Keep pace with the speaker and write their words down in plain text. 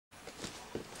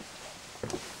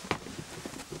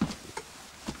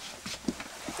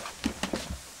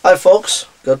Hi folks,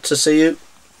 good to see you.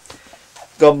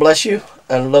 God bless you,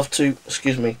 and love to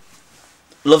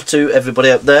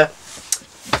everybody out there.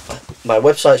 My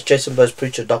website's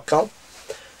jasonburspreacher.com.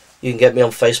 You can get me on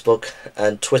Facebook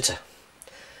and Twitter.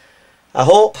 I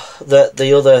hope that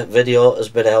the other video has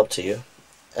been a help to you,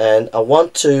 and I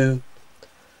want to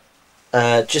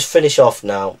just finish off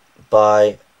now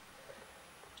by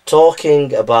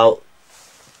talking about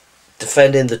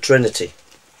defending the Trinity.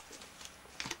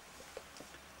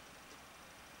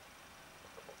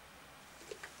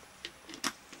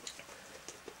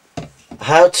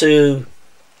 How to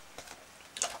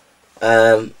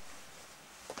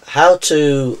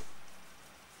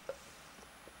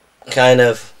kind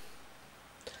of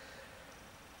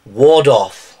ward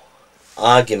off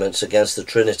arguments against the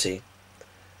Trinity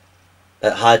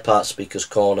at Hyde Park Speaker's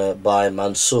Corner by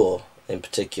Mansour in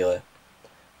particular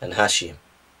and Hashim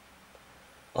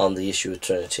on the issue of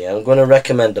Trinity. I'm going to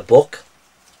recommend a book,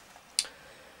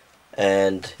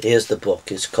 and here's the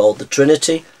book. It's called The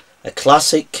Trinity, A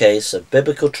Classic Case of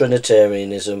Biblical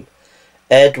Trinitarianism,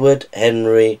 Edward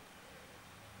Henry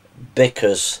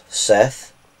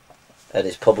Bickersteth, and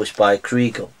it's published by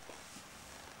Kriegel.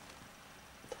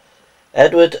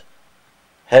 Edward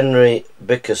Henry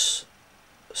Bickersteth,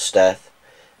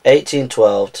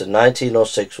 1812 to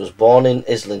 1906, was born in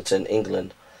Islington,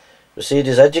 England, received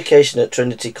his education at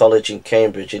Trinity College in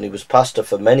Cambridge, and he was pastor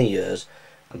for many years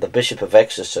and the Bishop of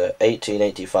Exeter,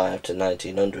 1885 to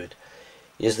 1900.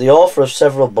 He is the author of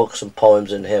several books and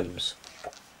poems and hymns.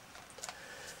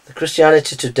 The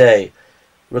Christianity Today,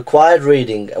 required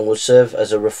reading and will serve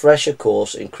as a refresher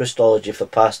course in Christology for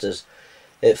pastors.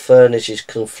 It furnishes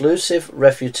conclusive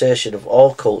refutation of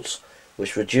all cults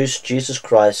which reduce Jesus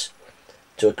Christ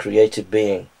to a created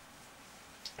being.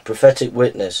 Prophetic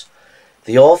Witness.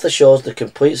 The author shows the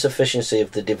complete sufficiency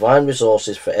of the divine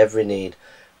resources for every need.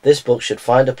 This book should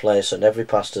find a place on every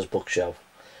pastor's bookshelf.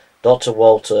 Dr.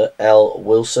 Walter L.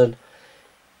 Wilson.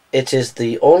 It is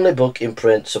the only book in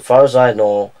print, so far as I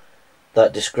know,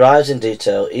 that describes in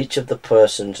detail each of the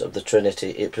persons of the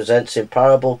Trinity. It presents in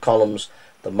parable columns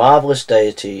the marvelous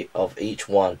deity of each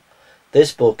one.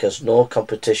 This book has no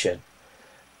competition.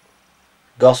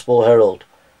 Gospel Herald.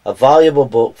 A valuable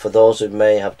book for those who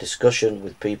may have discussion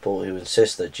with people who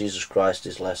insist that Jesus Christ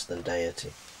is less than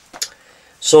deity.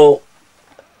 So,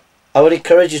 I would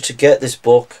encourage you to get this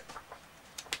book.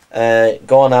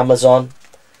 Go on Amazon.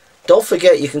 Don't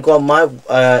forget, you can go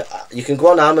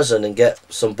on Amazon and get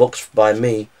some books by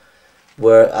me,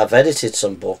 where I've edited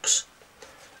some books.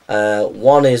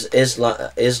 One is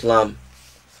Islam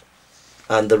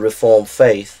and the Reformed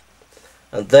Faith,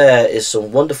 and there is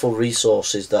some wonderful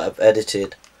resources that I've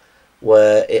edited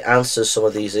where it answers some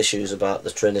of these issues about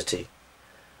the Trinity.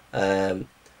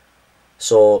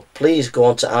 So please go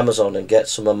on to Amazon and get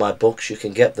some of my books. You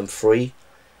can get them free,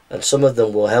 and some of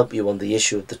them will help you on the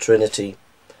issue of the Trinity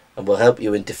and will help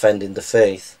you in defending the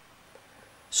faith.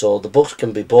 So the books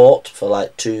can be bought for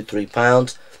like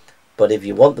 £2-3, but if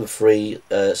you want them free,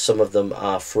 some of them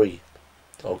are free.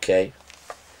 Okay.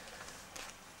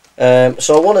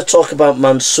 So I want to talk about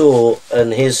Mansour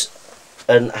and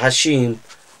Hashim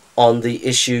on the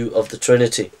issue of the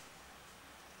Trinity.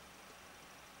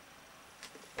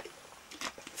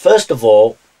 First of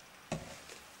all,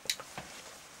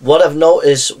 what I've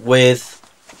noticed with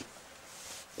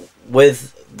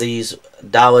these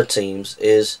Dawah teams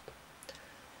is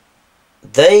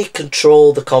they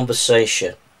control the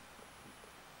conversation.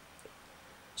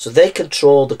 So they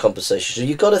control the conversation. So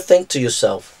you've got to think to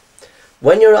yourself,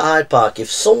 when you're at Hyde Park,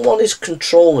 if someone is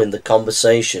controlling the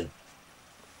conversation,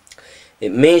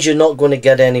 it means you're not going to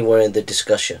get anywhere in the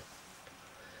discussion.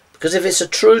 Because if it's a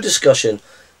true discussion,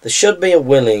 there should be a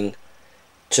willing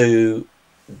to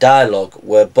dialogue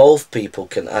where both people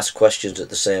can ask questions at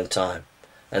the same time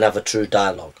and have a true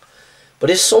dialogue. But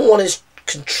if someone is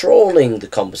controlling the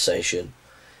conversation,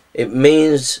 it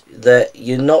means that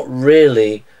you're not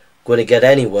really going to get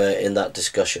anywhere in that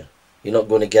discussion. You're not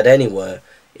going to get anywhere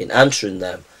in answering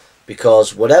them,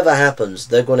 because whatever happens,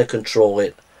 they're going to control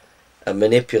it and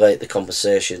manipulate the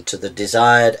conversation to the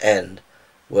desired end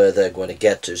where they're going to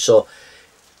get to. So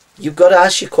you've got to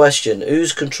ask your question,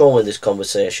 who's controlling this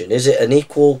conversation? Is it an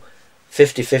equal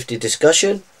 50-50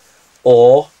 discussion,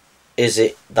 or is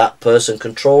it that person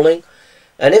controlling?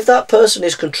 And if that person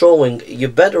is controlling, you're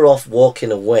better off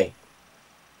walking away.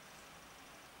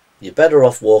 You're better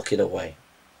off walking away,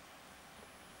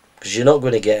 because you're not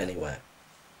going to get anywhere.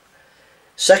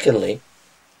 Secondly,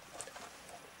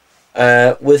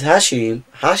 with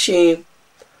Hashim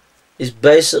is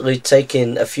basically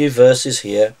taking a few verses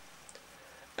here,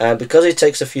 and because he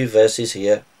takes a few verses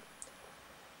here,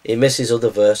 he misses other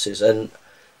verses. And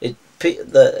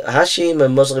the Hashim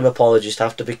and Muslim apologists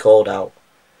have to be called out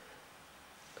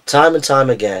time and time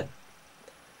again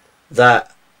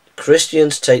that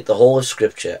Christians take the whole of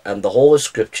Scripture, and the whole of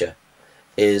Scripture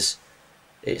is,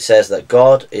 it says that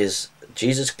God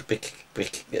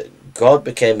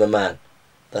became a man.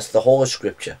 That's the whole of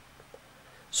Scripture.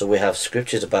 So we have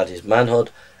Scriptures about his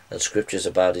manhood and Scriptures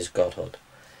about his godhood.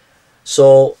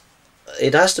 So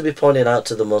it has to be pointed out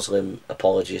to the Muslim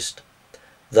apologist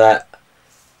that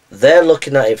they're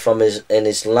looking at it from an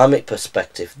Islamic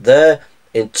perspective. They're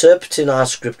interpreting our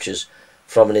Scriptures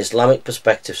from an Islamic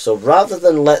perspective. So rather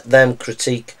than let them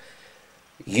critique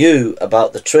you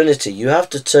about the Trinity, you have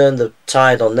to turn the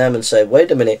tide on them and say,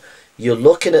 wait a minute, you're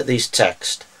looking at these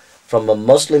texts from a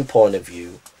Muslim point of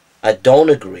view. I don't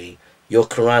agree. Your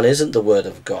Quran isn't the word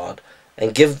of God.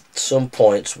 And give some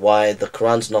points why the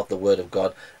Quran's not the word of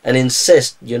God. And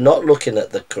insist you're not looking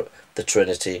at the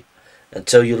Trinity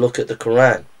until you look at the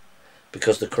Quran.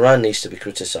 Because the Quran needs to be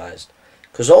criticized.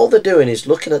 Because all they're doing is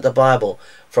looking at the Bible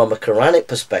from a Quranic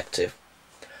perspective,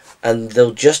 and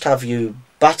they'll just have you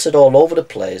battered all over the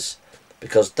place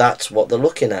because that's what they're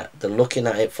looking at. They're looking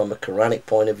at it from a Quranic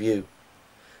point of view.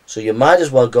 So you might as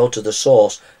well go to the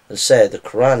source and say the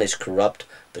Quran is corrupt,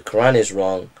 the Quran is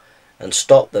wrong, and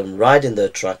stop them right in their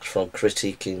tracks from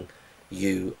critiquing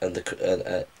you and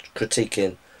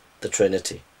critiquing the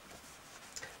Trinity.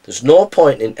 There's no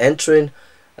point in entering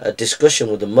a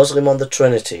discussion with a Muslim on the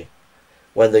Trinity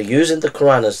when they're using the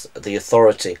Quran as the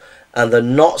authority and they're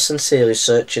not sincerely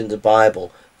searching the Bible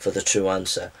for the true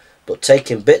answer, but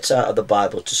taking bits out of the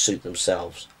Bible to suit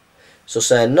themselves. So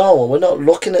saying, no, we're not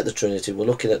looking at the Trinity, we're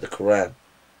looking at the Quran.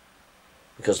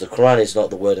 Because the Quran is not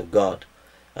the word of God.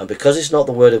 And because it's not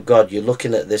the word of God, you're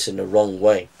looking at this in the wrong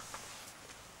way.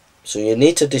 So you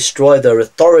need to destroy their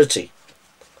authority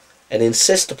and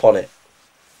insist upon it.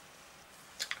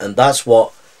 And that's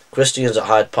what Christians at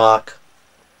Hyde Park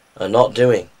are not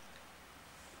doing.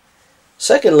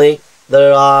 Secondly,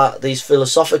 there are these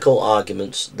philosophical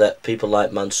arguments that people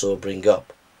like Mansour bring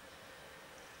up.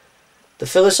 The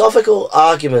philosophical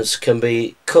arguments can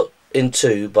be cut in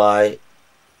two by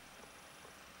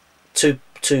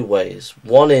two ways.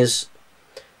 One is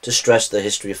to stress the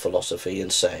history of philosophy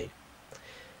and say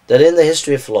that in the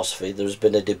history of philosophy there has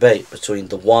been a debate between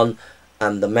the one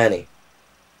and the many.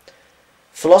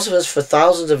 Philosophers for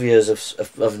thousands of years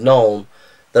have known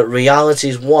that reality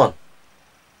is one,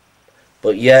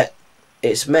 but yet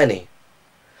it's many.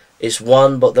 It's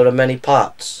one, but there are many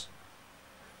parts.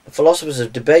 And philosophers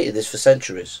have debated this for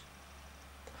centuries.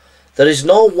 There is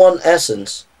no one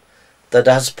essence that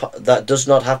does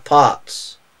not have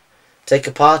parts. Take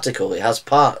a particle, it has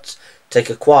parts. Take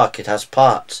a quark, it has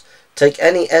parts. Take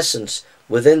any essence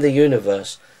within the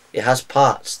universe, it has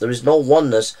parts. There is no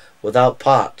oneness without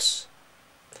parts.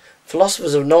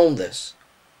 Philosophers have known this.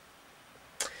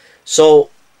 So,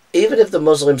 even if the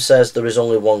Muslim says there is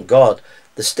only one God,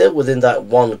 there's still within that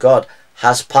one God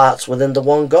has parts within the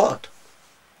one God.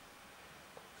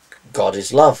 God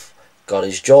is love, God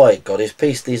is joy, God is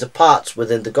peace. These are parts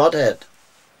within the Godhead.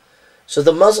 So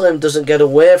the Muslim doesn't get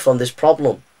away from this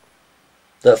problem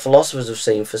that philosophers have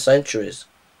seen for centuries.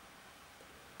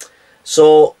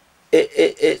 So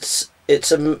it's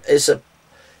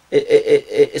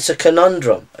a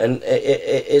conundrum, and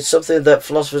it's something that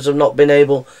philosophers have not been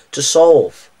able to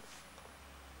solve.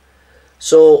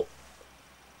 So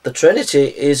the Trinity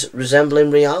is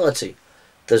resembling reality.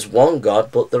 There's one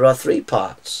God, but there are three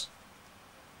parts.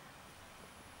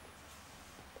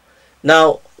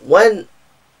 Now, when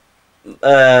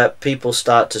people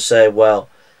start to say, well,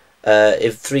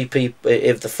 if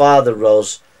the Father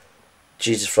rose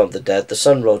Jesus from the dead, the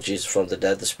Son rose Jesus from the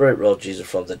dead, the Spirit rose Jesus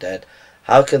from the dead,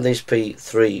 how can these be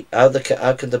three? How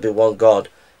can there be one God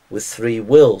with three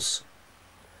wills?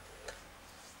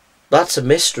 That's a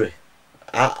mystery.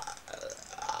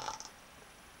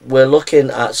 We're looking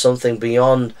at something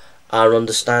beyond our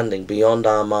understanding, beyond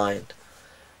our mind.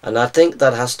 And I think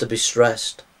that has to be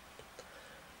stressed.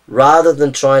 Rather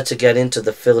than trying to get into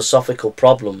the philosophical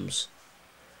problems,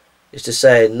 is to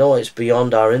say, no, it's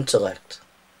beyond our intellect.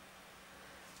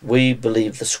 We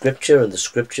believe the Scripture, and the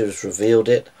Scripture has revealed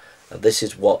it, and this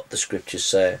is what the Scriptures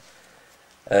say.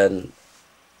 And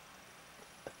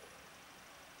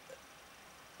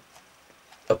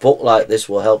a book like this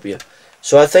will help you.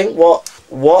 So I think what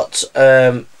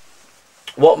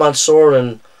Mansour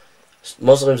and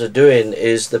Muslims are doing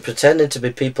is they're pretending to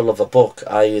be people of a book,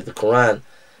 i.e. the Quran,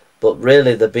 but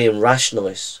really they're being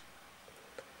rationalists.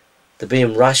 They're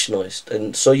being rationalists.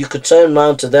 And so you could turn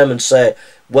around to them and say,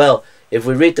 well, if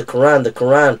we read the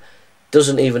Quran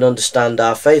doesn't even understand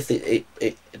our faith.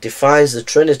 It defines the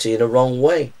Trinity in a wrong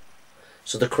way.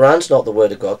 So the Quran's not the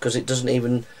word of God because it doesn't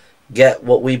even get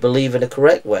what we believe in a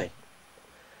correct way.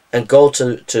 And go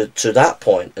to that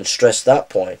point and stress that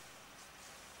point.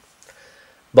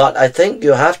 But I think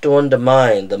you have to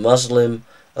undermine the Muslim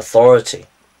authority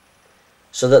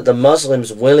so that the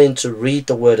Muslims willing to read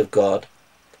the word of God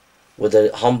with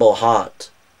a humble heart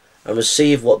and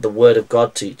receive what the word of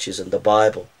God teaches in the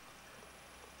Bible.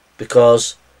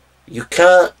 Because you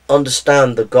can't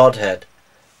understand the Godhead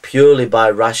purely by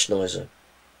rationalism.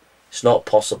 It's not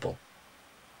possible.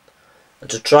 And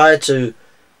to try to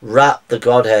wrap the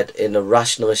Godhead in a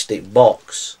rationalistic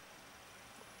box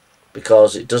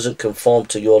because it doesn't conform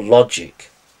to your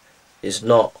logic is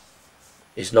not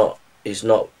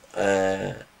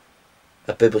a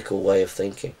biblical way of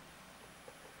thinking.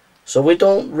 So we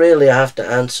don't really have to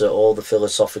answer all the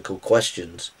philosophical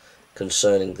questions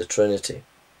concerning the Trinity.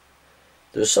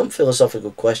 There are some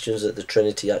philosophical questions that the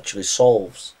Trinity actually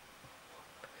solves.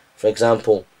 For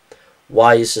example,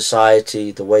 why is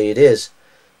society the way it is?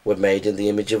 We're made in the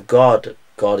image of God.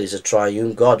 God is a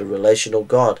triune God, a relational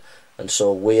God, and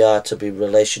so we are to be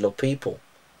relational people.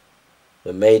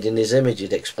 We're made in His image.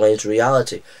 It explains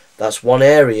reality. That's one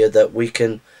area that we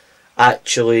can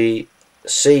actually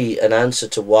see an answer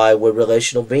to why we're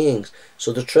relational beings.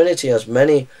 So the Trinity has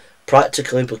many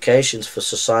practical implications for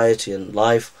society and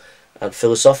life and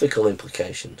philosophical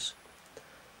implications.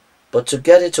 But to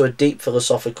get into a deep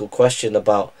philosophical question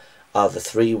about are there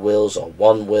three wills or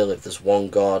one will if there's one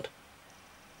God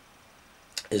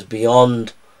is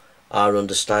beyond our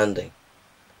understanding.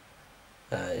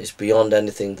 It's beyond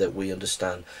anything that we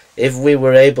understand. If we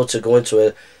were able to go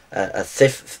into a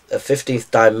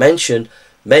 15th dimension,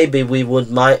 maybe we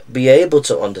might be able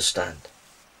to understand.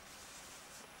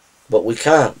 But we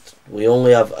can't. We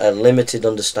only have a limited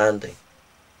understanding.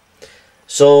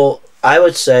 So I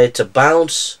would say to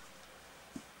bounce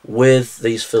with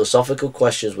these philosophical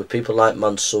questions with people like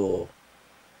Mansour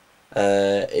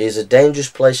is a dangerous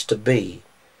place to be,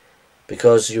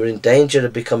 because you're in danger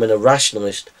of becoming a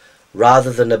rationalist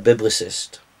rather than a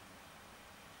biblicist.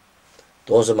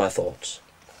 Those are my thoughts.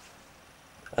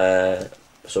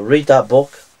 So read that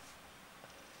book.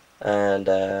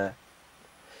 And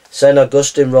St.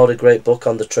 Augustine wrote a great book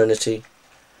on the Trinity,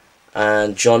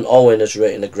 and John Owen has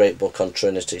written a great book on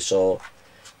Trinity. So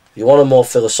if you want a more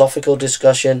philosophical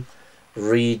discussion,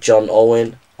 read John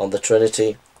Owen on the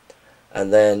Trinity,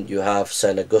 and then you have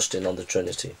St. Augustine on the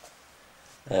Trinity.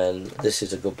 And this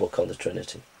is a good book on the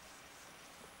Trinity.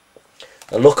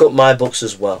 And look up my books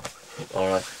as well.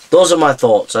 Alright, those are my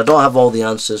thoughts. I don't have all the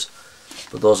answers,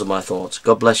 but those are my thoughts.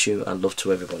 God bless you and love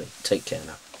to everybody. Take care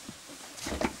now.